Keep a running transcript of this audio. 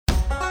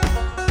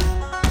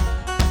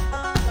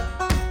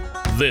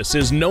This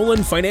is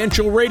Nolan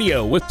Financial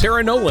Radio with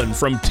Tara Nolan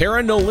from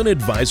Tara Nolan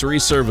Advisory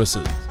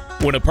Services.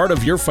 When a part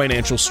of your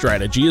financial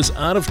strategy is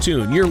out of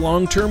tune, your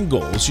long-term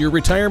goals, your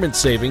retirement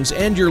savings,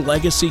 and your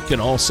legacy can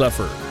all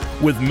suffer.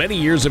 With many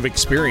years of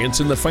experience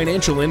in the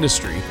financial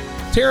industry,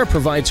 Tara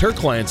provides her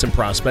clients and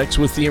prospects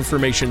with the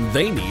information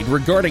they need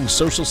regarding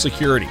Social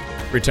Security,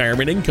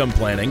 retirement income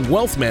planning,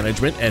 wealth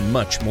management, and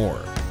much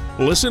more.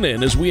 Listen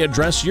in as we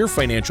address your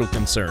financial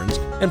concerns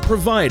and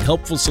provide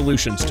helpful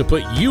solutions to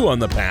put you on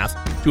the path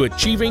to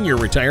achieving your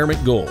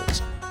retirement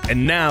goals.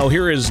 And now,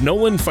 here is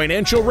Nolan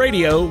Financial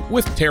Radio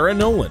with Tara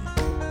Nolan.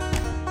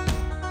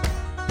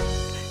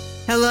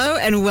 Hello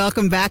and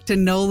welcome back to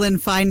Nolan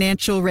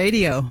Financial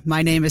Radio.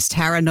 My name is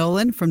Tara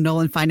Nolan from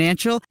Nolan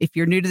Financial. If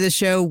you're new to the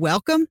show,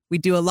 welcome. We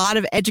do a lot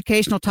of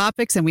educational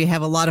topics and we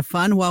have a lot of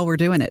fun while we're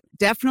doing it.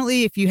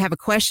 Definitely, if you have a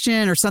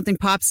question or something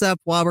pops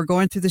up while we're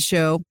going through the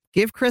show,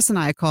 give Chris and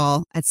I a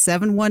call at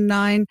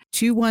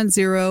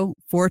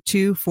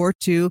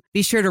 719-210-4242.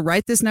 Be sure to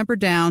write this number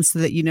down so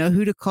that you know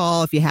who to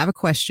call if you have a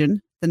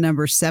question. The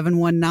number is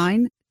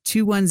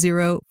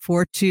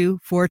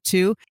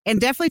 719-210-4242.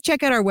 And definitely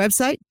check out our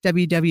website,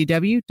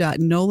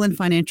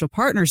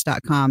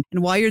 www.nolanfinancialpartners.com.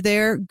 And while you're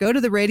there, go to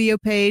the radio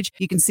page.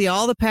 You can see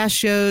all the past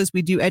shows.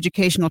 We do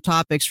educational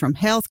topics from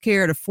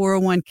healthcare to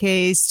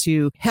 401ks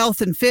to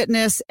health and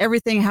fitness,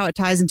 everything, how it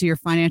ties into your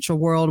financial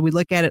world. We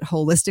look at it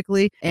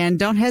holistically. And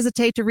don't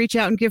hesitate to reach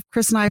out and give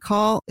Chris and I a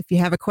call if you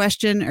have a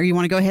question or you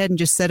want to go ahead and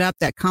just set up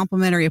that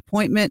complimentary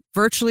appointment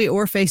virtually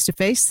or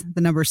face-to-face.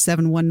 The number is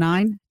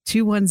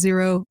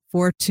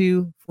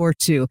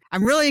 719-210-4242.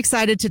 I'm really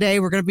excited today.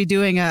 We're going to be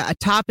doing a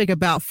topic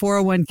about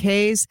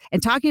 401ks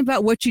and talking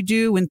about what you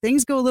do when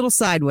things go a little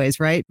sideways,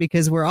 right?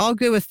 Because we're all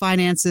good with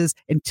finances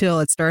until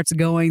it starts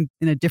going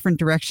in a different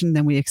direction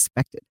than we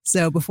expected.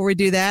 So before we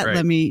do that,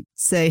 Let me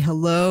say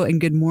hello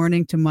and good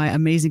morning to my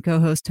amazing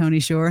co-host, Tony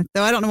Shore.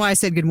 Though I don't know why I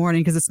said good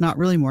morning because it's not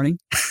really morning.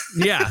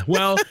 Yeah,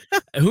 well,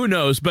 who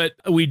knows? But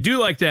we do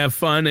like to have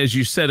fun, as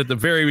you said at the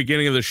very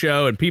beginning of the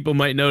show, and people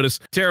might notice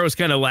Tara was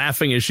kind of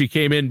laughing as she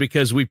came in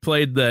because she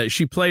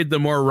played the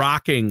more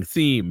rocking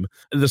theme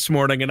this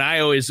morning, and I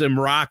always am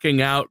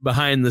rocking out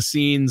behind the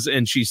scenes,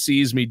 and she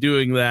sees me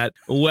doing that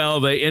while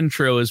the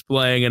intro is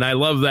playing, and I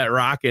love that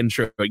rock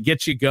intro. It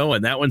gets you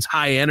going. That one's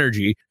high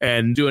energy,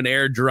 and doing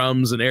air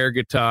drums and air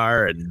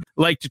guitar, and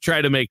like to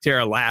try to make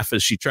Tara laugh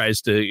as she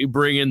tries to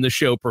bring in the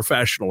show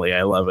professionally.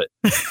 I love it.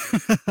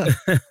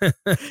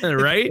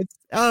 Right?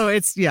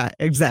 Yeah,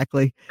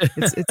 exactly.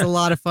 It's a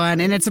lot of fun,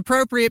 and it's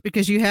appropriate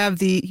because you have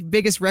the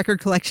biggest record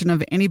collection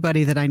of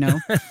anybody that I know.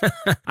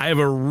 I have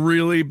a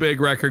really big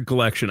record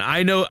collection.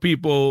 I know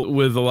people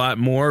with a lot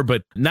more,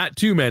 but not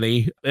too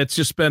many. It's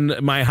just been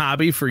my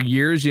hobby for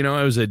years. You know,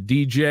 I was a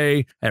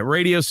DJ at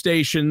radio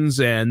stations,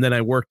 and then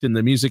I worked in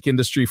the music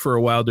industry for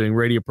a while doing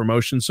radio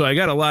promotion. So I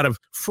got a lot of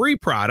free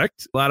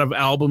product, a lot of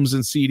albums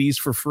and CDs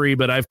for free,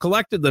 but I've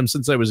collected them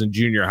since I was in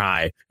junior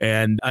high,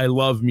 and I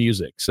love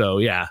music. So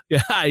yeah,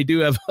 I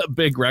do have a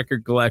big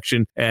record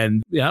collection,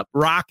 and yeah,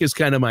 rock is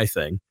kind of my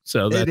thing.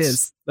 So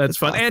that's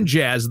fun. Awesome. And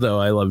jazz, though.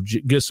 I love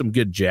some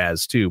good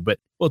jazz too. But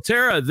well,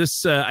 Tara,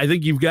 this I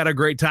think you've got a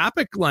great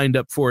topic lined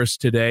up for us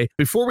today.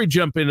 Before we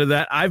jump into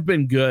that, I've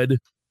been good,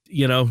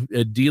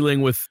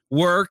 dealing with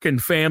work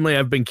and family.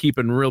 I've been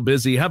keeping real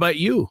busy. How about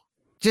you?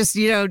 Just,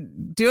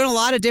 doing a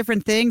lot of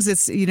different things.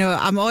 It's,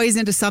 I'm always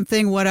into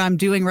something. What I'm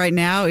doing right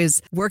now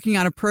is working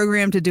on a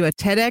program to do a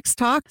TEDx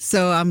talk.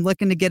 So I'm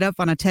looking to get up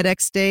on a TEDx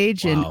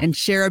stage and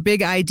share a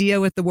big idea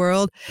with the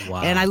world.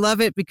 Wow. And I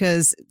love it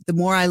because the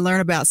more I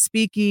learn about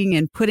speaking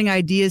and putting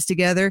ideas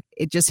together,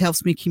 it just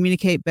helps me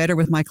communicate better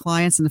with my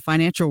clients in the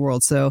financial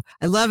world. So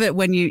I love it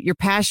when your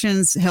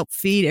passions help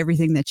feed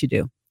everything that you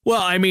do.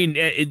 Well, I mean,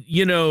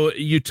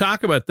 you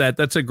talk about that.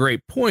 That's a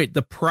great point.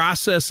 The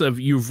process of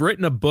you've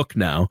written a book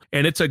now,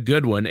 and it's a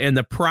good one. And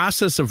the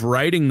process of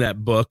writing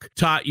that book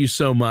taught you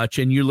so much,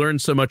 and you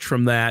learned so much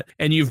from that.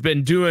 And you've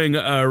been doing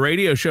a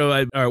radio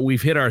show.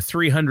 We've hit our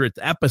 300th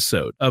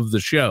episode of the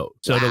show.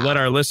 So To let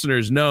our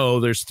listeners know,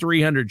 there's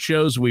 300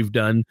 shows we've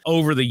done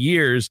over the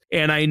years.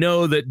 And I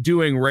know that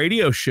doing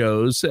radio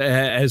shows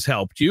has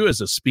helped you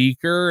as a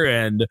speaker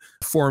and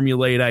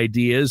formulate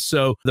ideas.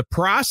 So the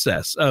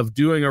process of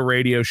doing a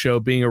radio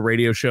show, being a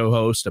radio show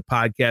host, a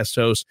podcast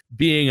host,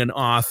 being an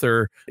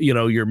author,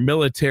 your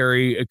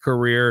military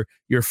career,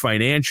 your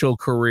financial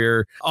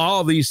career,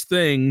 all these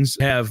things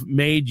have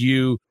made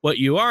you what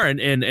you are.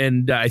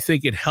 And I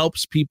think it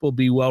helps people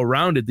be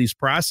well-rounded. These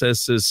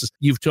processes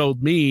you've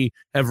told me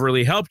have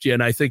really helped you.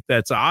 And I think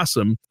that's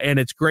awesome. And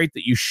it's great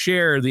that you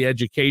share the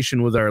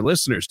education with our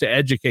listeners to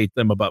educate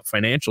them about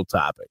financial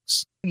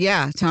topics.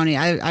 Yeah, Tony,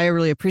 I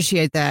really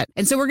appreciate that.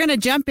 And so we're going to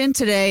jump in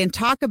today and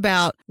talk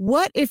about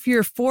what if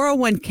your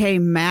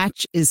 401k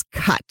match is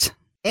cut?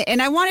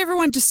 And I want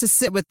everyone just to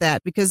sit with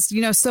that because,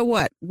 so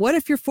what? What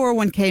if your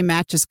 401k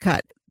match is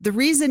cut? The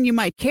reason you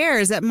might care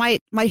is that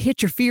might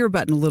hit your fear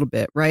button a little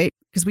bit, right?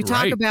 Because we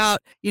talk about,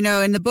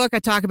 in the book, I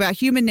talk about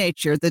human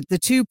nature. The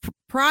two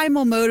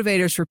primal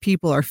motivators for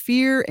people are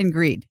fear and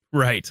greed.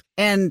 Right.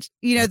 And,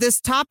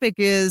 this topic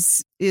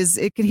is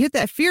it can hit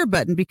that fear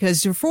button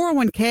because your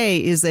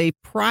 401k is a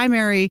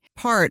primary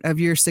part of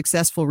your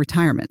successful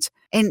retirement.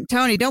 And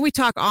Tony, don't we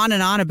talk on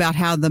and on about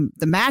how the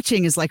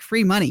matching is like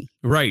free money?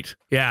 Right.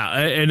 Yeah.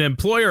 An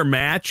employer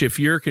match, if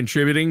you're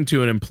contributing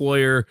to an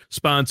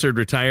employer-sponsored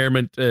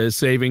retirement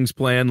savings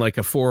plan like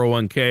a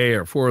 401k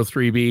or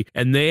 403b,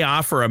 and they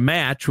offer a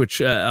match,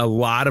 which a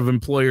lot of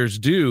employers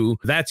do,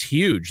 that's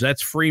huge.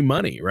 That's free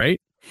money,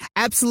 right?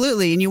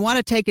 Absolutely. And you want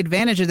to take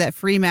advantage of that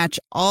free match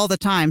all the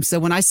time. So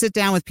when I sit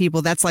down with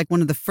people, that's like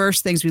one of the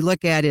first things we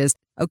look at is,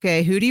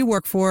 okay, who do you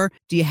work for?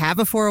 Do you have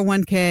a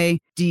 401k?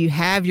 Do you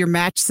have your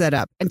match set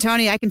up? And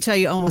Tony, I can tell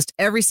you almost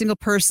every single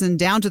person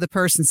down to the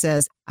person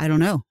says, I don't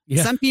know.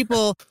 Yeah. Some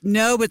people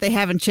know, but they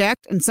haven't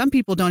checked. And some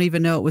people don't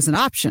even know it was an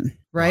option,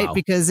 right? Wow.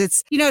 Because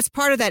it's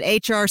part of that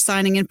HR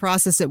signing in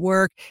process at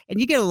work. And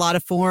you get a lot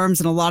of forms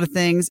and a lot of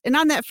things. And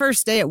on that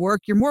first day at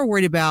work, you're more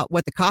worried about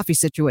what the coffee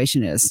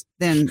situation is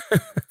than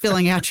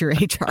filling out your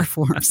HR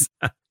forms.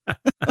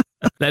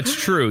 That's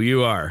true.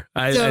 You are.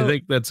 I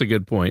think that's a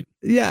good point.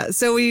 Yeah.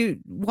 So we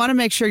want to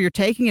make sure you're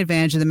taking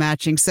advantage of the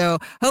matching. So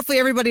hopefully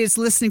everybody that's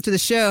listening to the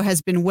show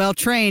has been well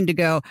trained to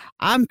go,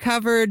 I'm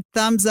covered,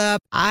 thumbs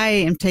up. I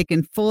am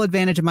taking full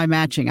advantage of my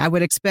matching. I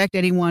would expect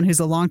anyone who's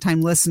a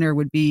longtime listener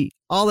would be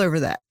all over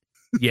that.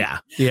 Yeah.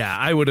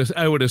 I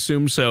would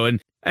assume so.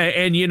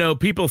 And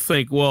people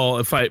think, well,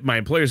 if my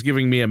employer's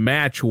giving me a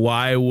match,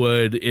 why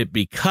would it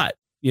be cut?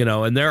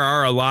 And there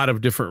are a lot of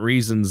different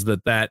reasons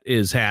that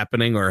is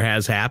happening or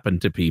has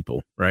happened to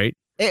people, right?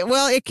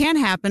 It can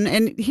happen.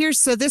 And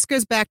so this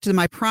goes back to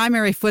my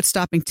primary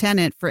foot-stopping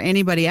tenet for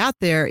anybody out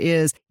there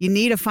is you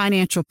need a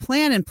financial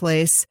plan in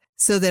place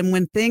so then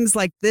when things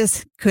like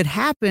this could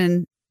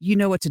happen, you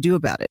know what to do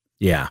about it.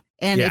 Yeah.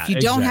 And if you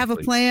don't have a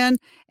plan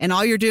and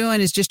all you're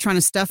doing is just trying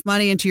to stuff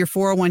money into your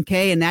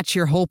 401k and that's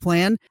your whole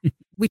plan,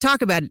 we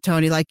talk about it,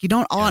 Tony, like you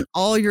don't want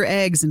all your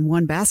eggs in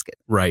one basket.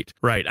 Right.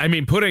 I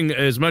mean, putting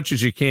as much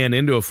as you can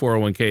into a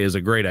 401k is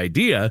a great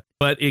idea,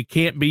 but it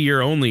can't be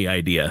your only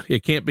idea.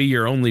 It can't be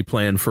your only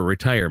plan for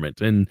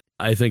retirement. And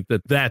I think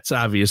that's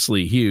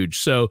obviously huge.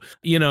 So,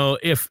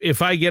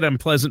 if I get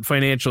unpleasant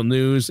financial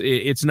news,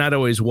 it's not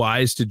always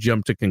wise to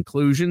jump to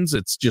conclusions.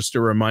 It's just a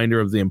reminder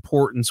of the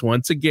importance,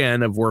 once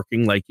again, of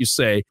working, like you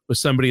say, with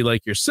somebody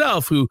like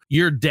yourself, who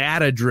you're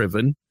data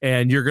driven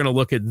and you're going to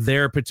look at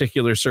their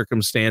particular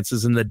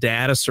circumstances and the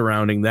data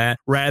surrounding that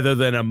rather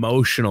than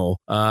emotional.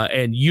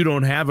 And you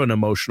don't have an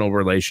emotional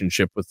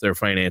relationship with their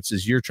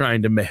finances. You're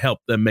trying to help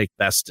them make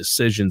best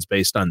decisions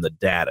based on the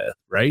data,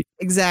 right?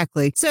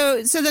 Exactly.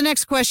 So the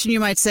next question you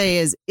might say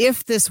is,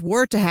 if this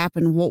were to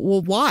happen,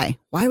 well, why?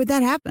 Why would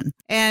that happen?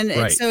 And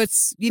so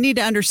you need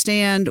to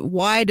understand,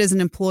 why does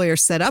an employer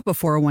set up a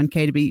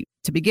 401k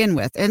to begin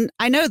with? And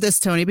I know this,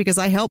 Tony, because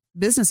I help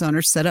business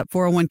owners set up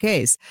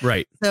 401ks.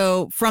 Right.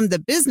 So from the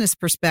business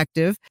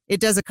perspective, it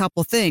does a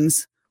couple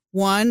things.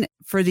 One,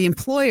 for the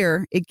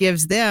employer, it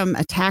gives them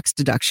a tax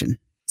deduction.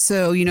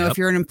 So, if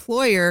you're an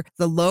employer,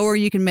 the lower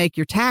you can make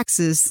your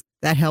taxes,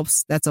 that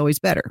helps. That's always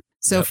better.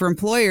 So for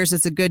employers,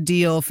 it's a good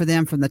deal for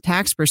them from the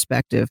tax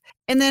perspective.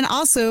 And then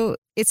also,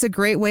 it's a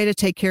great way to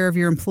take care of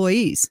your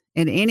employees.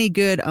 And any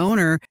good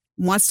owner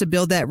wants to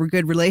build that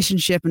good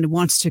relationship and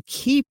wants to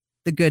keep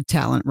the good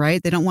talent,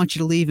 right? They don't want you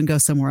to leave and go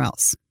somewhere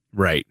else.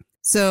 Right.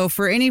 So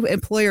for any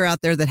employer out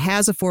there that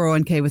has a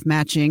 401k with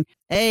matching,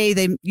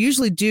 they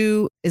usually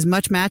do as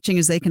much matching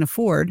as they can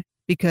afford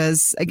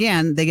because,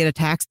 again, they get a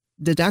tax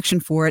deduction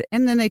for it,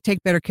 and then they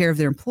take better care of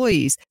their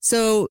employees.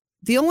 So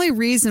the only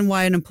reason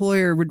why an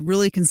employer would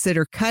really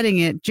consider cutting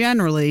it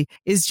generally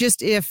is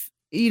just if,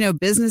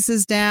 business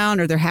is down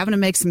or they're having to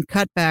make some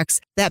cutbacks.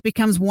 That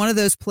becomes one of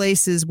those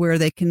places where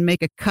they can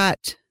make a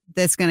cut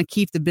that's going to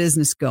keep the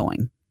business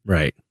going.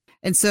 Right.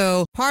 And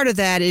so part of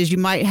that is you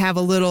might have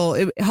a little,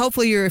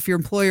 hopefully if your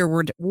employer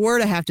were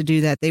to have to do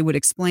that, they would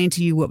explain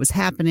to you what was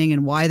happening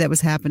and why that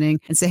was happening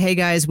and say, hey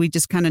guys, we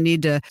just kind of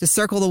need to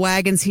circle the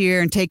wagons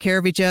here and take care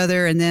of each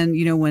other. And then,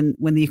 when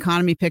the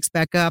economy picks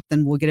back up,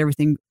 then we'll get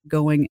everything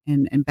going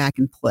and back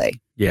in play.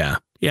 Yeah.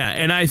 Yeah.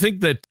 And I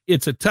think that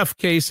it's a tough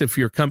case if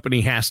your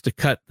company has to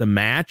cut the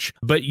match,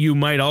 but you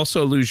might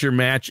also lose your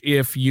match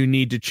if you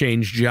need to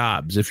change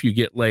jobs, if you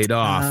get laid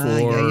off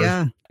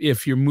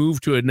if you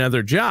move to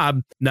another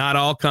job. Not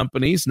all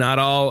companies,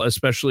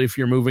 especially if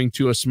you're moving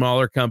to a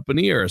smaller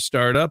company or a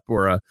startup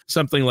or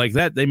something like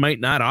that, they might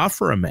not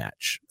offer a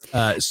match.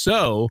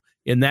 So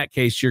in that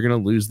case, you're going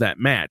to lose that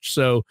match.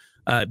 So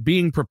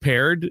being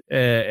prepared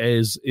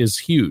is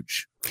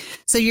huge.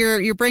 So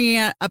you're bringing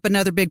up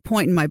another big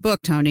point in my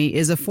book, Tony,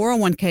 is a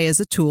 401k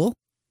is a tool.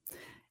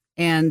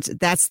 And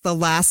that's the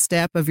last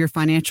step of your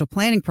financial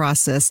planning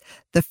process.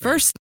 The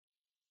first.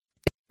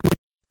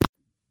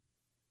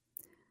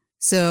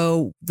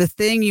 So the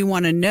thing you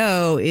want to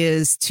know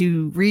is,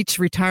 to reach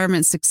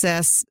retirement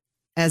success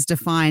as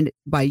defined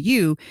by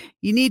you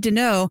need to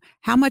know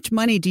how much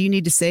money do you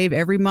need to save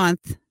every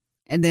month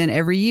and then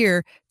every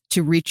year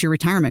to reach your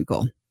retirement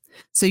goal.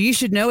 So you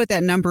should know what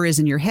that number is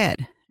in your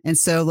head. And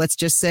so let's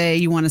just say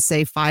you want to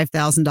save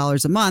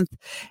 $5,000 a month.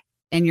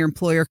 and your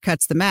employer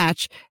cuts the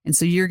match. And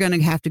so you're going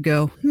to have to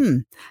go,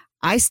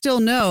 I still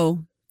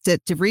know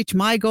that to reach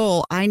my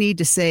goal, I need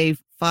to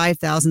save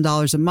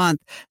 $5,000 a month.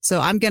 So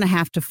I'm going to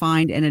have to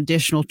find an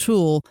additional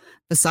tool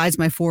besides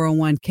my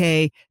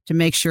 401k to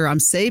make sure I'm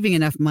saving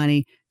enough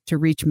money to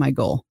reach my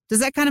goal. Does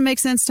that kind of make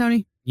sense,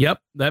 Tony? Yep,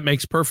 that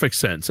makes perfect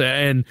sense.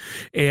 And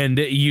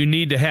you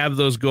need to have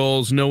those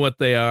goals, know what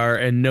they are,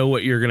 and know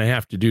what you're going to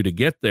have to do to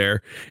get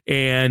there.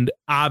 And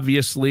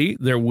obviously,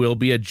 there will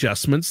be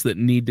adjustments that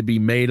need to be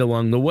made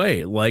along the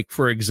way. Like,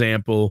 for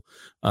example,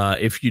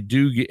 if you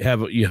do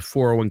have a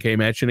 401k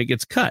match and it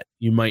gets cut,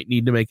 you might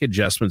need to make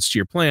adjustments to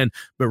your plan.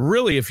 But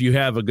really, if you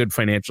have a good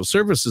financial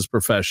services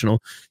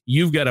professional,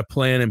 you've got a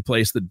plan in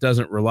place that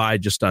doesn't rely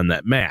just on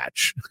that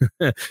match.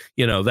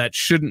 That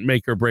shouldn't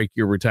make or break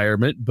your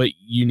retirement, but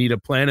you need a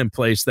plan in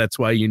place. That's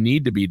why you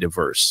need to be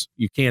diverse.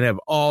 You can't have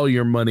all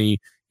your money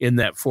in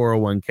that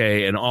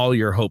 401k and all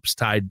your hopes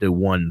tied to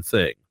one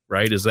thing.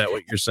 Right? Is that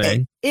what you're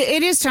saying?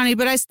 It is, Tony,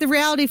 but the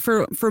reality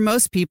for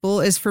most people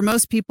is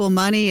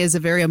money is a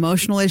very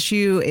emotional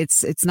issue.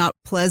 It's not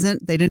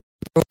pleasant. They didn't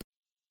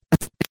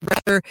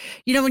rather,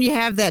 when you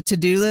have that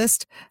to-do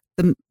list,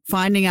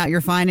 finding out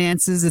your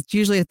finances, it's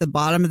usually at the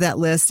bottom of that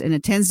list, and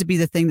it tends to be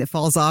the thing that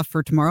falls off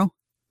for tomorrow.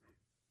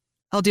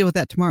 I'll deal with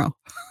that tomorrow.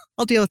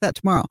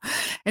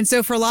 And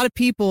so for a lot of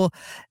people,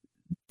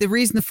 the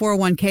reason the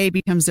 401k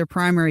becomes their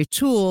primary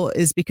tool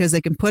is because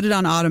they can put it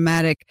on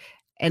automatic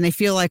and they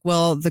feel like,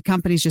 well, the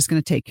company's just going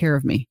to take care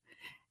of me.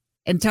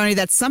 And Tony,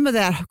 that's some of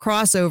that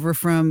crossover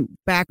from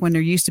back when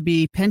there used to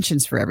be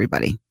pensions for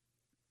everybody.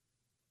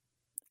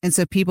 And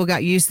so people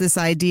got used to this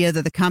idea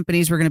that the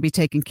companies were going to be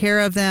taking care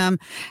of them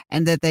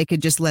and that they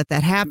could just let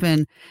that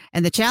happen.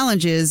 And the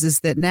challenge is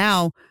that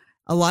now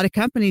a lot of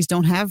companies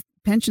don't have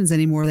pensions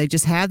anymore. They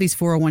just have these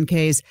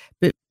 401ks.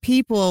 But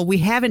we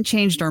haven't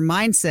changed our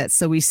mindset.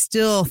 So we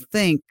still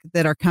think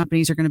that our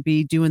companies are going to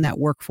be doing that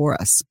work for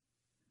us.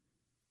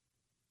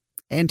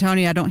 And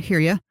Tony, I don't hear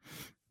you.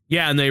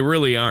 Yeah, and they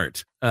really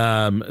aren't.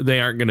 They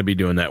aren't going to be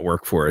doing that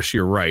work for us.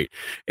 You're right.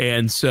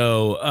 And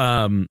so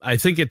I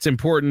think it's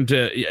important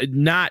to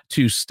not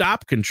to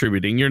stop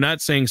contributing. You're not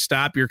saying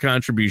stop your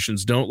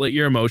contributions. Don't let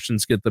your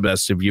emotions get the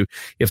best of you.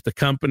 If the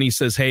company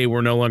says, hey,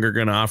 we're no longer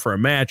going to offer a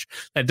match,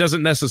 that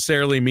doesn't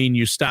necessarily mean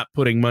you stop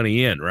putting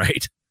money in,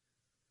 right?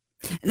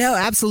 No,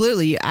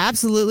 absolutely. You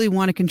absolutely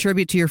want to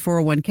contribute to your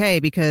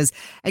 401k because,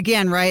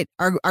 again, right,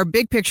 our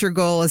big picture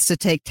goal is to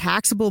take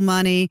taxable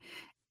money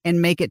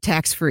and make it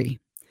tax-free.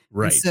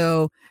 Right. And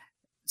so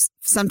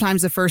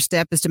sometimes the first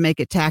step is to make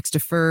it tax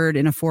deferred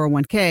in a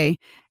 401k,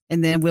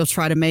 and then we'll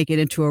try to make it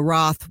into a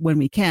Roth when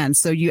we can.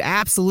 So you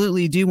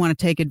absolutely do want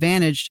to take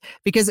advantage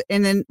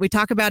and then we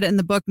talk about it in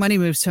the book Money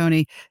Moves,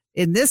 Tony.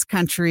 In this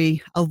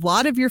country, a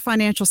lot of your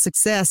financial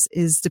success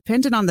is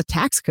dependent on the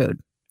tax code.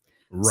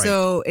 Right.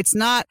 So it's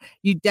not,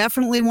 you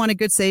definitely want a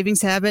good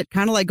savings habit,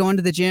 kind of like going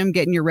to the gym,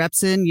 getting your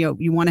reps in.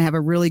 You want to have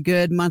a really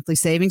good monthly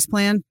savings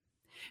plan,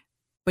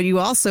 but you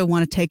also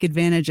want to take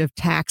advantage of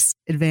tax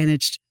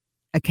advantaged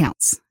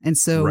accounts. And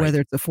so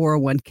whether it's a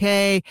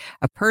 401k,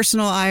 a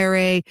personal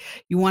IRA,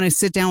 you want to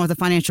sit down with a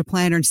financial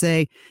planner and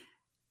say,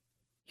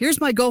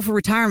 here's my goal for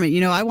retirement.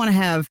 I want to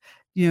have,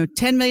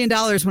 $10 million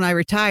when I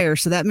retire.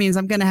 So that means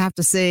I'm going to have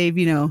to save,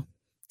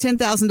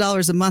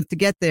 $10,000 a month to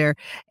get there.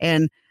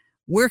 And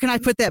where can I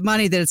put that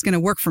money that it's going to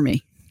work for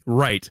me?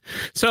 Right.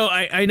 So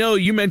I know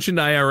you mentioned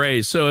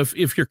IRAs. So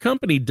if your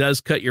company does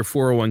cut your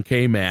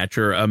 401k match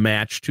or a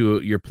match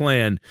to your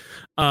plan,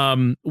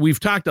 we've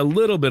talked a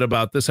little bit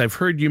about this. I've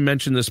heard you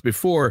mention this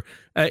before,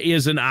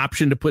 is an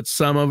option to put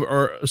some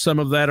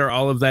of that or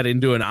all of that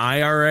into an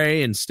IRA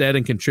instead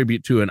and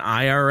contribute to an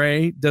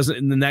IRA.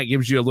 And then that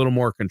gives you a little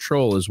more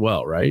control as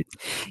well, right?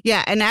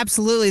 Yeah. And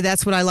absolutely.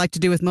 That's what I like to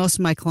do with most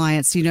of my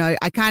clients.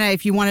 I kind of,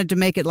 if you wanted to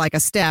make it like a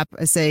step,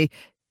 I say,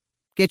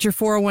 get your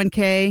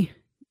 401k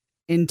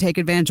and take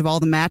advantage of all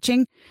the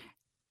matching,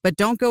 but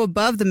don't go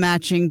above the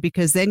matching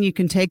because then you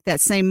can take that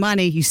same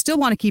money. You still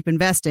want to keep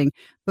investing,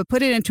 but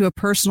put it into a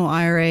personal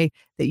IRA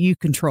that you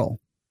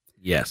control.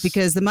 Yes.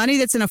 Because the money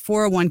that's in a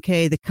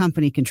 401k, the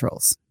company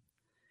controls.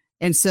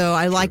 And so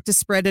I like to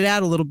spread it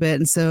out a little bit.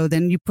 And so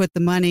then you put the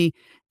money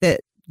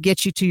that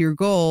gets you to your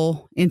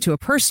goal into a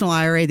personal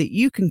IRA that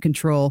you can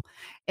control.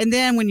 And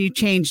then when you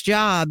change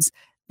jobs,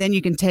 then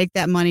you can take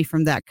that money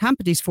from that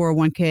company's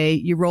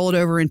 401k, you roll it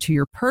over into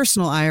your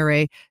personal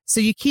IRA. So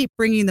you keep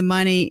bringing the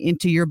money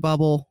into your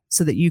bubble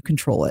so that you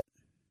control it.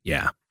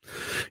 Yeah.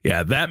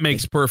 Yeah, that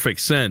makes perfect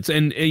sense.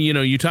 And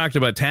you talked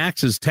about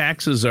taxes.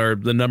 Taxes are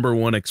the number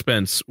one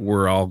expense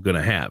we're all going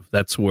to have.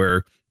 That's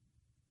where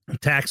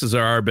taxes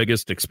are our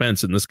biggest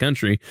expense in this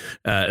country,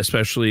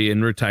 especially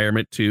in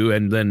retirement too.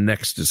 And then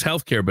next is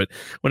healthcare. But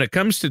when it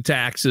comes to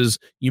taxes,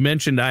 you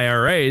mentioned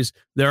IRAs.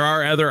 There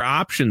are other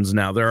options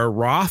now. There are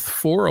Roth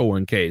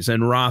 401ks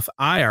and Roth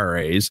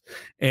IRAs,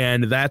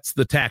 and that's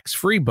the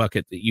tax-free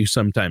bucket that you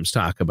sometimes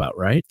talk about,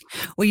 right?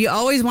 Well, you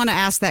always want to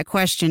ask that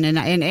question. And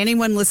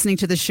anyone listening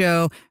to the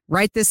show,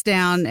 write this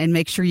down and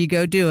make sure you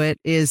go do it,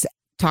 is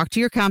talk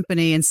to your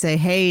company and say,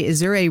 hey,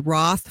 is there a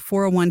Roth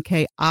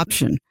 401k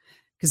option?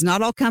 Because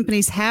not all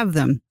companies have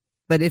them,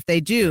 But if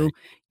they do,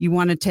 you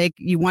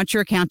want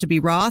your account to be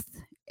Roth,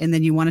 and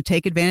then you want to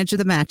take advantage of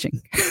the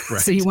matching.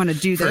 Right. So you want to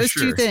do those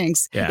two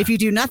things. Yeah. If you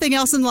do nothing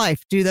else in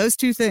life, do those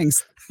two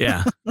things.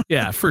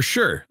 Yeah, for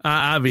sure.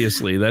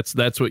 Obviously,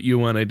 that's what you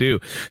want to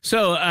do.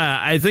 So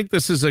I think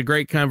this is a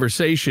great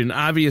conversation.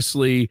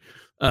 Obviously,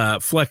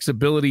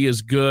 flexibility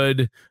is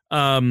good.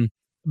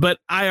 But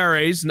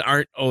IRAs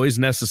aren't always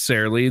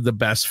necessarily the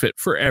best fit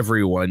for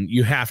everyone.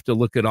 You have to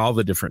look at all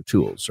the different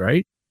tools,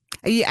 right?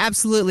 Yeah,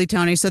 absolutely,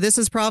 Tony. So this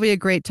is probably a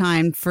great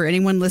time for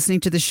anyone listening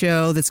to the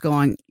show that's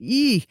going,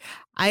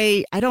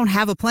 I don't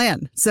have a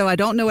plan, so I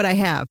don't know what I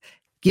have.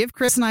 Give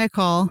Chris and I a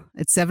call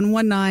at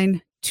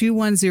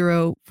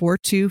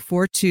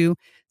 719-210-4242.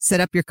 Set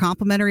up your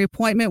complimentary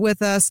appointment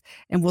with us,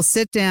 and we'll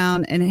sit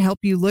down and help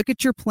you look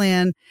at your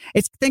plan.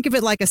 Think of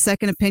it like a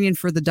second opinion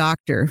for the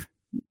doctor.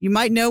 You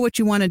might know what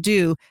you want to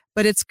do,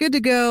 but it's good to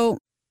go,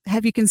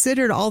 have you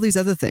considered all these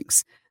other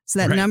things? So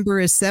that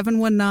number is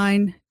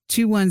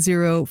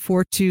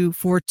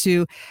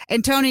 719-210-4242.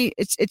 And Tony,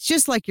 it's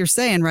just like you're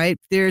saying, right?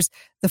 There's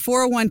the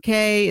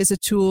 401k is a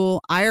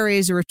tool,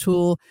 IRAs are a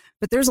tool,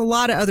 but there's a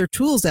lot of other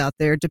tools out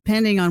there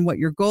depending on what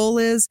your goal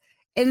is.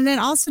 And then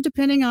also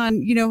depending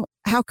on,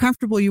 how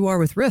comfortable you are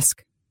with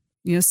risk.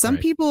 Some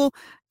people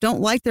don't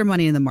like their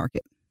money in the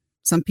market.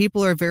 Some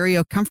people are very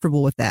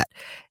comfortable with that.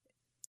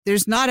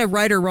 There's not a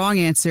right or wrong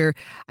answer.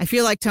 I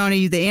feel like,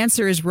 Tony, the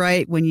answer is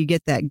right when you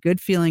get that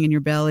good feeling in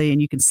your belly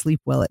and you can sleep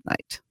well at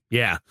night.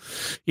 Yeah.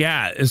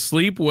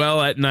 Sleep well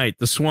at night.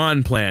 The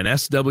SWAN plan,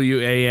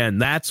 SWAN.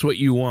 That's what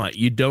you want.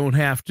 You don't want to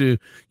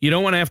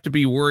have to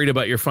be worried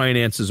about your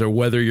finances or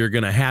whether you're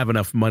going to have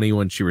enough money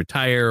once you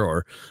retire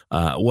or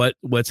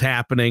what's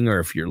happening or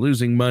if you're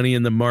losing money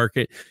in the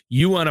market.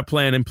 You want a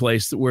plan in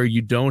place where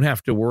you don't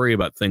have to worry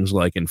about things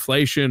like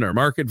inflation or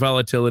market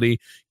volatility.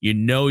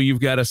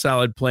 You've got a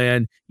solid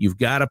plan. You've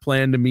got a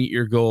plan to meet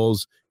your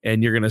goals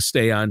and you're going to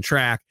stay on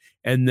track.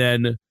 And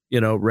then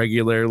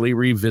regularly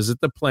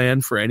revisit the plan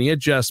for any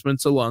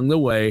adjustments along the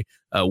way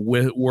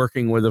with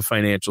working with a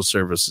financial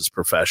services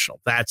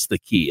professional. That's the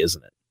key,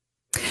 isn't it?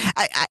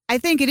 I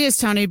think it is,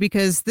 Tony,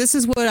 because this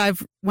is what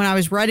when I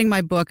was writing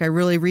my book, I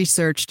really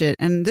researched it.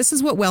 And this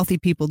is what wealthy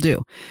people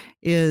do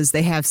is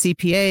they have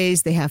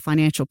CPAs, they have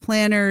financial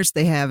planners,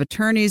 they have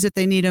attorneys if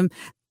they need them.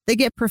 They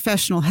get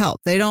professional help.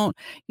 They don't,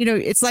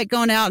 it's like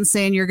going out and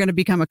saying you're going to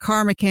become a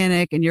car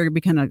mechanic and you're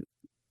going to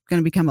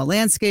become a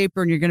landscaper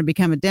and you're going to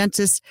become a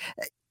dentist.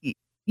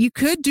 You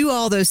could do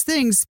all those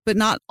things, but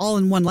not all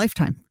in one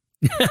lifetime.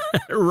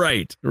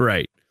 Right.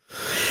 And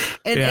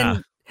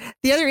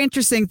the other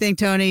interesting thing,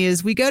 Tony,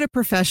 is we go to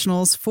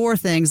professionals for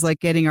things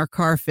like getting our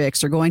car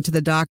fixed or going to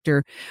the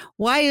doctor.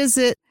 Why is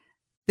it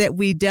that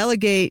we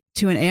delegate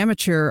to an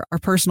amateur our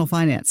personal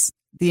finance?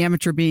 The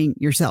amateur being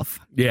yourself.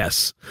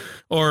 Yes.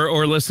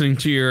 Or listening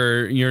to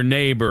your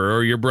neighbor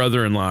or your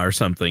brother-in-law or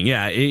something.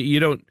 Yeah. You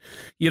don't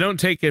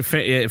take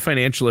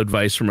financial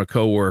advice from a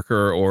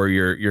coworker or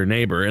your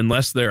neighbor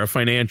unless they're a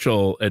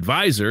financial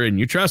advisor and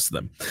you trust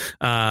them.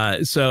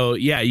 So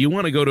you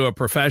want to go to a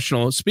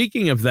professional.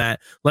 Speaking of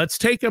that, let's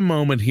take a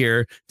moment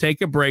here,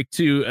 take a break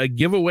to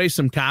give away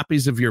some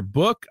copies of your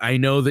book. I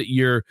know that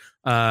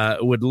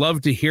would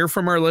love to hear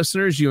from our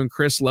listeners. You and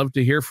Chris love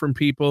to hear from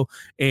people,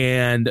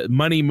 and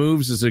Money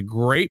Moves is a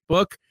great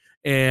book.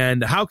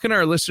 And how can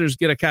our listeners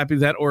get a copy of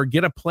that or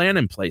get a plan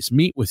in place,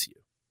 meet with you?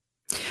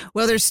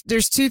 Well,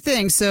 there's two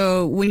things.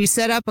 So when you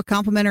set up a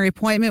complimentary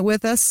appointment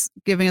with us,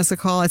 giving us a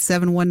call at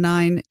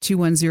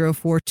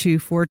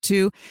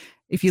 719-210-4242.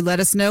 If you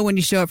let us know when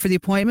you show up for the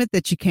appointment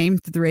that you came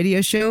to the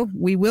radio show,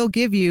 we will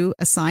give you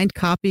a signed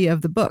copy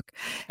of the book.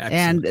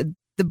 Excellent. And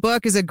the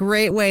book is a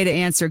great way to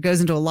answer. It goes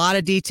into a lot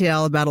of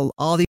detail about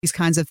all these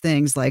kinds of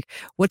things, like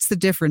what's the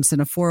difference in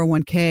a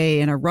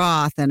 401k and a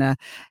Roth and a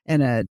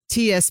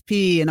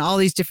TSP and all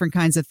these different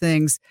kinds of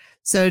things.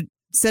 So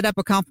set up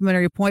a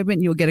complimentary appointment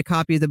and you'll get a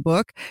copy of the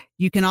book.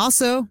 You can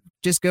also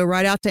just go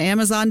right out to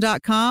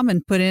Amazon.com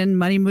and put in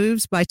Money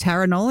Moves by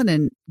Tara Nolan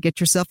and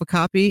get yourself a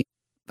copy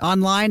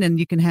online, and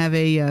you can have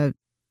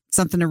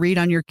something to read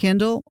on your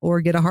Kindle or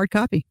get a hard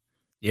copy.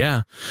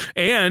 Yeah.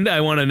 And I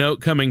want to note,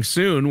 coming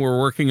soon, we're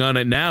working on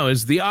it now,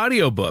 is the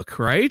audiobook,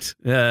 right?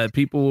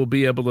 People will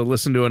be able to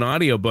listen to an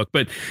audiobook,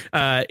 but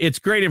it's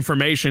great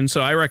information.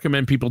 So I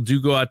recommend people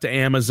do go out to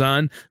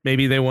Amazon.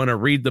 Maybe they want to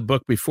read the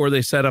book before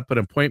they set up an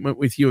appointment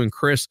with you and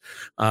Chris,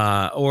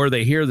 or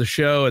they hear the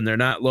show and they're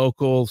not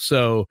local.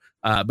 So,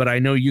 but I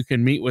know you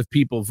can meet with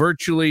people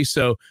virtually.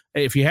 So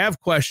if you have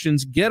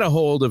questions, get a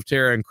hold of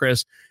Tara and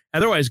Chris.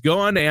 Otherwise, go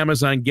on to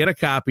Amazon, get a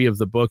copy of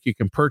the book. You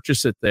can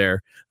purchase it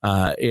there.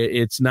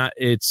 It's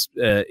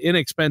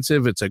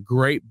inexpensive. It's a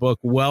great book,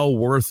 well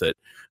worth it.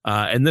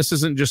 And this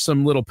isn't just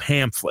some little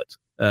pamphlet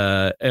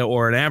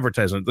or an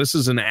advertisement. This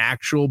is an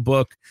actual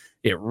book.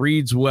 It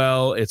reads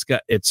well.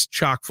 It's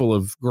chock full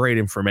of great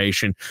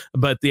information.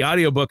 But the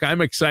audiobook,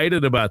 I'm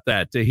excited about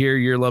that, to hear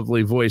your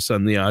lovely voice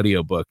on the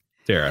audiobook,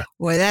 Tara.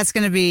 Well, that's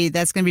going to be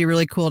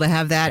really cool to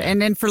have that.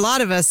 And then for a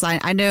lot of us,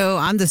 I know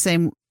I'm the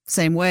same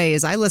way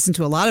as I listen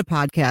to a lot of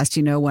podcasts,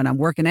 when I'm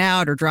working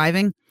out or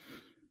driving.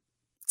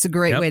 It's a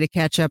great way to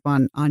catch up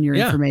on your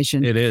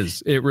information. It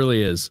is. It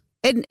really is.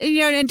 And,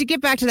 and to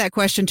get back to that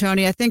question,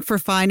 Tony, I think for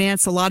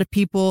finance, a lot of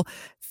people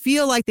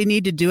feel like they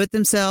need to do it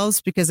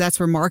themselves because that's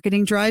where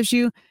marketing drives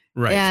you.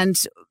 Right. And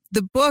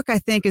the book, I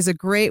think, is a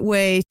great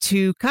way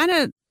to kind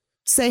of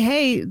say,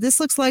 hey,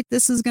 this looks like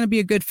this is going to be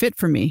a good fit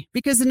for me.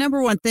 Because the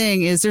number one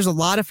thing is there's a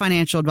lot of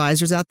financial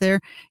advisors out there.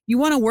 You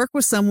want to work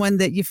with someone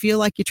that you feel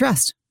like you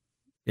trust.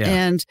 Yeah.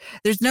 And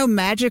there's no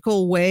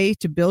magical way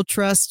to build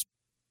trust,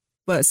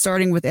 but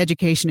starting with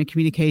education and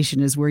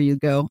communication is where you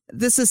go.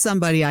 This is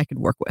somebody I could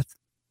work with.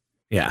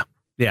 Yeah.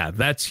 Yeah,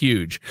 that's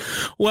huge.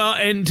 Well,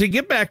 and to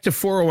get back to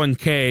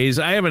 401ks,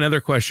 I have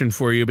another question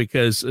for you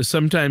because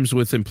sometimes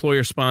with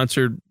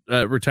employer-sponsored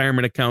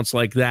retirement accounts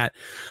like that,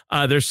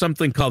 there's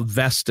something called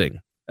vesting,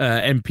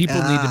 and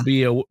people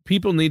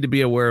need to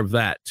be aware of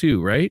that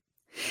too, right?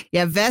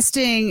 Yeah,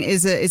 vesting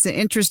is an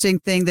interesting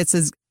thing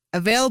that's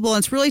available,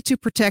 and it's really to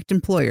protect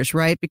employers,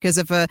 right? Because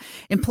if a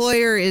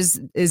employer is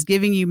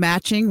giving you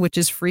matching, which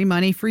is free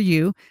money for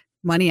you,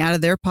 money out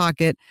of their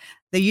pocket,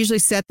 they usually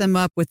set them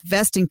up with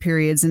vesting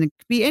periods, and it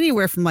could be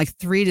anywhere from like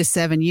 3 to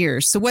 7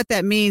 years. So what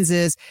that means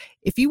is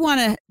if you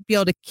want to be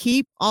able to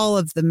keep all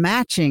of the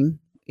matching,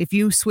 if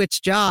you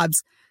switch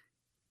jobs,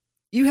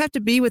 you have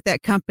to be with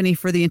that company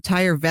for the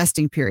entire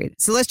vesting period.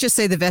 So let's just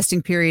say the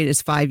vesting period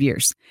is 5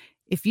 years.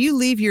 If you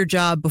leave your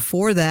job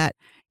before that,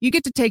 you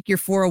get to take your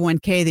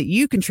 401k that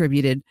you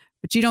contributed,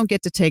 but you don't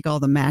get to take all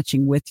the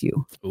matching with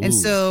you. Ooh. And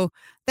so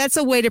that's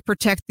a way to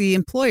protect the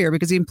employer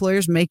because the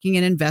employer's making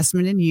an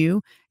investment in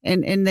you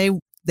and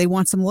they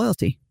want some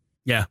loyalty.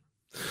 Yeah.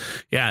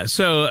 Yeah.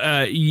 So,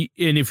 and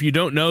if you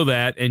don't know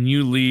that and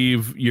you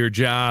leave your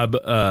job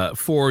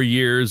 4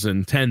 years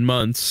and 10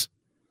 months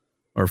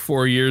or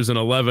 4 years and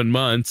 11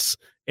 months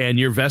and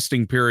your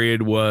vesting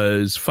period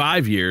was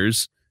 5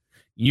 years,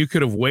 you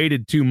could have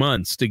waited 2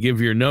 months to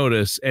give your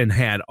notice and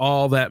had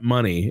all that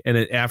money. And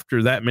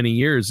after that many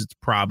years, it's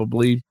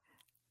probably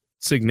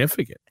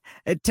significant.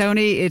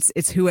 Tony,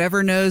 it's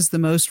whoever knows the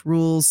most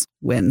rules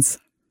wins.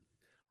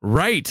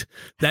 Right.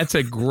 That's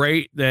a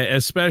great,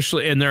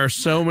 especially, and there are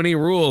so many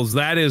rules.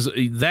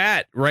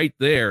 That right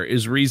there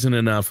is reason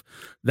enough.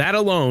 That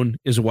alone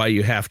is why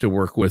you have to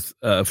work with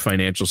a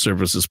financial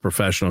services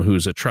professional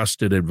who's a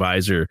trusted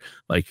advisor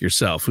like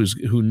yourself,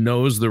 who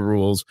knows the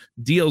rules,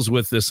 deals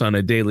with this on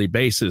a daily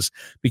basis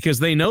because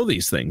they know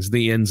these things,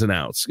 the ins and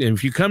outs. And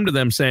if you come to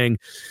them saying,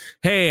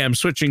 hey, I'm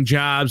switching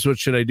jobs, what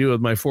should I do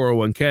with my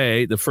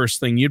 401k? The first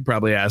thing you'd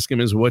probably ask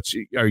them is,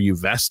 are you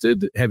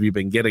vested? Have you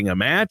been getting a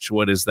match?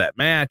 What is that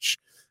match?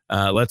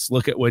 Let's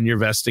look at when your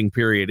vesting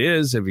period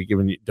is.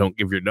 Don't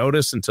give your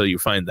notice until you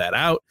find that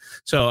out.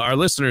 So our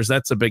listeners,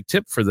 that's a big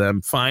tip for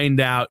them. Find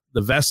out the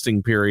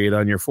vesting period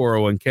on your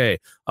 401k.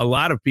 A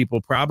lot of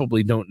people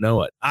probably don't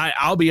know it.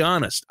 I'll be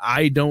honest.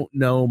 I don't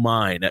know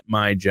mine at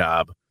my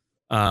job.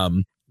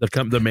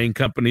 The main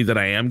company that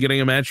I am getting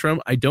a match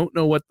from, I don't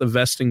know what the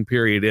vesting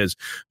period is,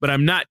 but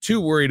I'm not too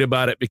worried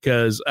about it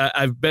because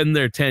I've been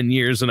there 10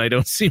 years and I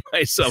don't see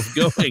myself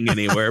going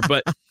anywhere.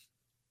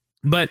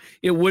 But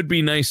it would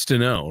be nice to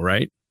know,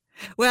 right?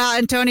 Well,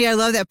 and Tony, I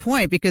love that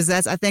point because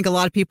I think a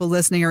lot of people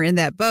listening are in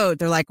that boat.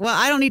 They're like, well,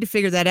 I don't need to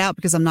figure that out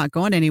because I'm not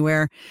going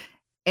anywhere.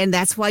 And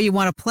that's why you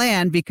want to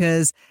plan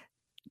because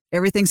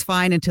everything's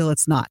fine until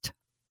it's not.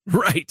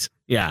 Right.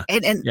 Yeah.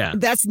 And yeah.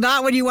 That's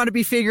not when you want to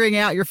be figuring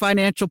out your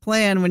financial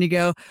plan when you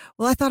go,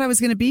 well, I thought I was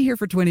going to be here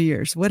for 20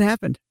 years. What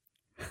happened?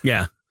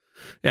 Yeah.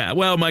 Yeah.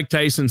 Well, Mike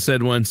Tyson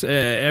said once,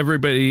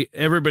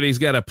 everybody's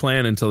got a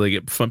plan until they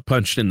get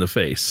punched in the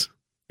face.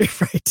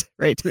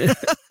 Right.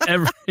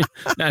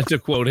 Not to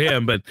quote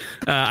him, but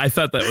I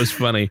thought that was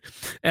funny.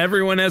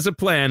 Everyone has a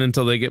plan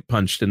until they get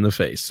punched in the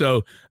face.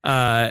 So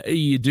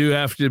you do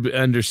have to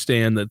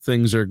understand that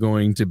things are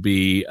going to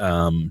be,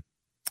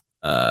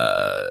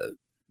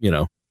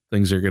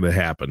 things are going to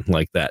happen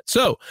like that.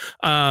 So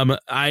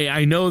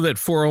I know that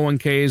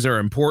 401ks are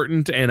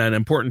important and an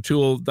important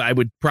tool. I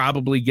would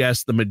probably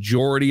guess the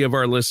majority of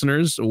our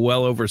listeners,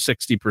 well over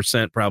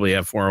 60%, probably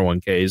have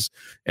 401ks.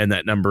 And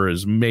that number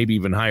is maybe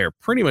even higher.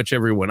 Pretty much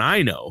everyone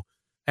I know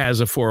has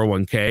a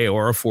 401k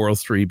or a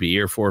 403b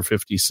or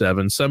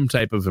 457, some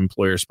type of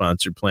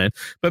employer-sponsored plan.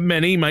 But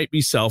many might be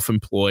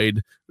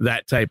self-employed,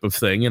 that type of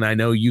thing. And I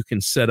know you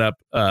can set up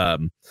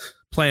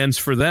plans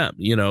for them,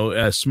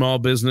 small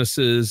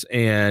businesses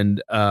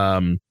and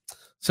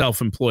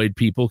self-employed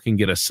people can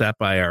get a SEP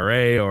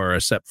IRA or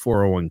a SEP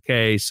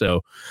 401k.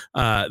 So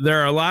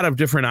there are a lot of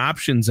different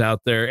options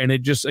out there. And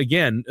it just,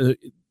 again,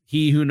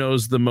 he who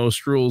knows the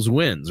most rules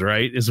wins,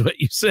 right? Is what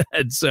you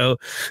said. So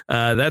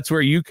that's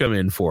where you come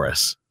in for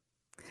us.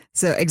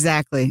 So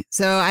exactly.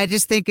 So I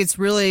just think it's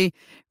really,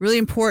 really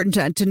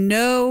important to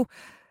know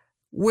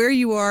where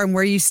you are and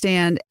where you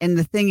stand. And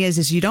the thing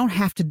is you don't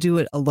have to do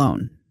it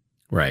alone.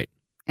 Right.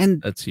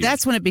 And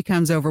that's when it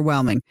becomes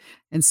overwhelming.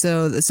 And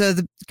so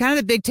the kind of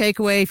the big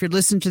takeaway, if you're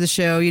listening to the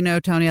show,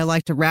 Tony, I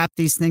like to wrap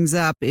these things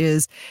up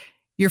is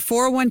your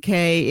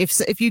 401k.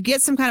 If you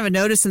get some kind of a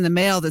notice in the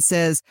mail that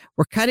says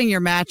we're cutting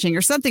your matching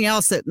or something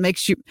else that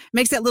makes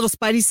that little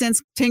spidey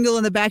sense tingle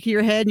in the back of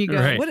your head and you go,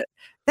 right. What?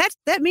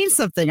 that means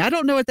something. I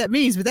don't know what that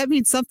means, but that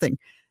means something.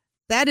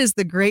 That is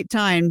the great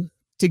time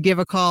to give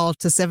a call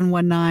to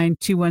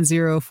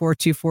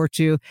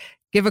 719-210-4242.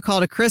 Give a call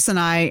to Chris and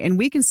I, and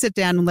we can sit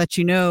down and let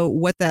you know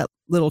what that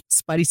little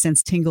Spidey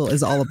Sense tingle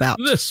is all about.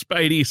 The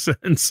Spidey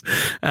Sense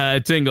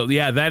tingle.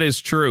 Yeah, that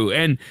is true.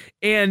 And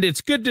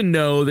it's good to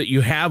know that you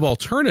have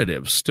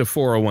alternatives to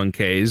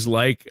 401ks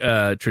like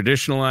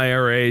traditional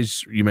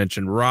IRAs. You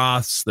mentioned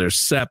Roths, there's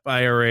SEP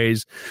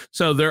IRAs.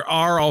 So there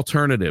are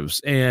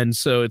alternatives. And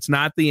so it's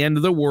not the end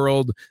of the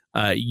world.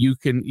 You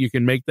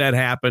can make that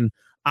happen.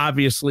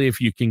 Obviously,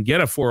 if you can get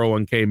a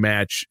 401k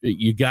match,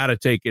 you got to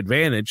take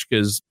advantage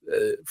because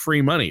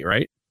free money,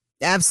 right?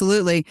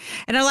 Absolutely.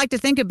 And I like to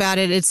think about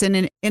it, it's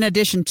in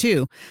addition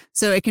to.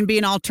 So it can be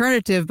an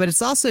alternative, but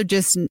it's also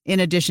just in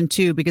addition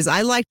to, because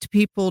I like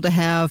people to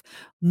have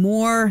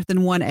more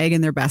than one egg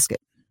in their basket.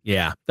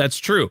 Yeah, that's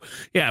true.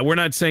 Yeah, we're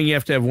not saying you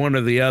have to have one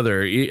or the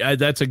other.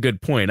 That's a good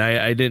point.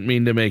 I didn't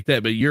mean to make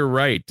that, but you're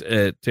right,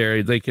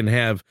 Terry. They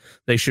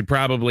should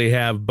probably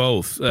have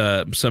both.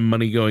 Some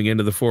money going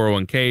into the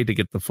 401k to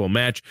get the full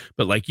match.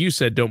 But like you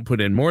said, don't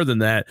put in more than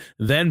that.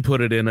 Then put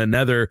it in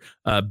another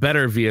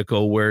better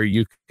vehicle where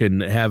you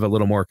can have a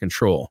little more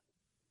control.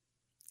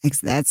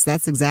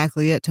 That's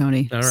exactly it,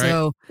 Tony. All right.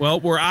 So,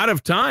 well, we're out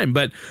of time,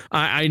 but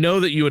I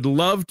know that you would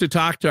love to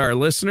talk to our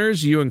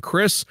listeners. You and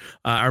Chris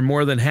are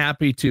more than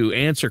happy to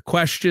answer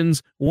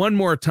questions. One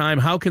more time,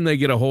 how can they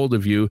get a hold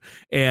of you,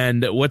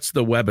 and what's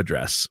the web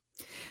address?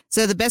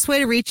 So the best way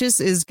to reach us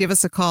is give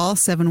us a call,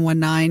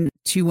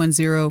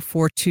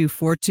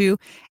 719-210-4242,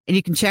 and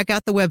you can check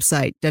out the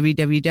website,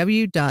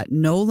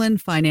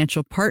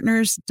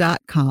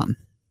 www.nolanfinancialpartners.com.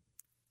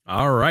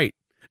 All right.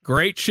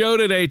 Great show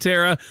today,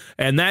 Tara.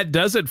 And that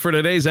does it for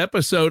today's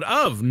episode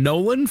of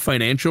Nolan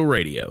Financial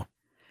Radio.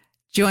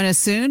 Join us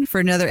soon for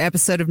another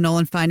episode of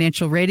Nolan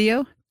Financial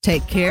Radio.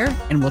 Take care,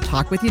 and we'll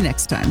talk with you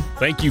next time.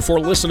 Thank you for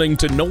listening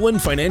to Nolan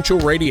Financial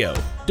Radio.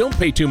 Don't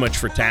pay too much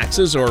for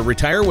taxes or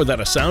retire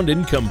without a sound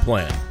income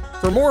plan.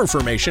 For more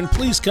information,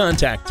 please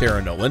contact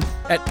Tara Nolan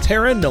at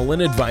Tara Nolan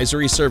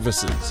Advisory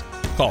Services.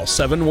 Call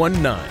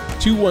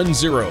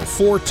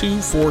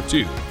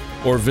 719-210-4242.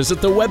 or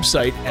visit the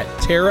website at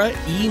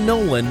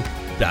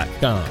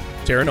taraenolan.com.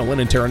 Tara Nolan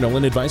and Tara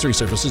Nolan Advisory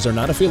Services are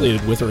not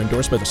affiliated with or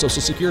endorsed by the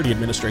Social Security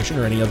Administration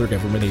or any other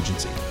government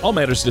agency. All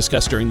matters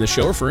discussed during this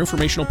show are for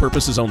informational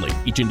purposes only.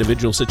 Each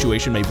individual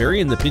situation may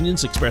vary, and the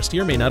opinions expressed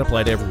here may not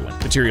apply to everyone.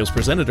 Materials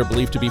presented are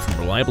believed to be from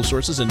reliable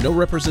sources, and no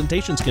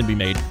representations can be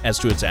made as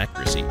to its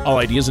accuracy. All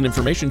ideas and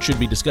information should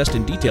be discussed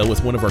in detail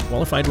with one of our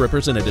qualified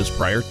representatives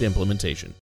prior to implementation.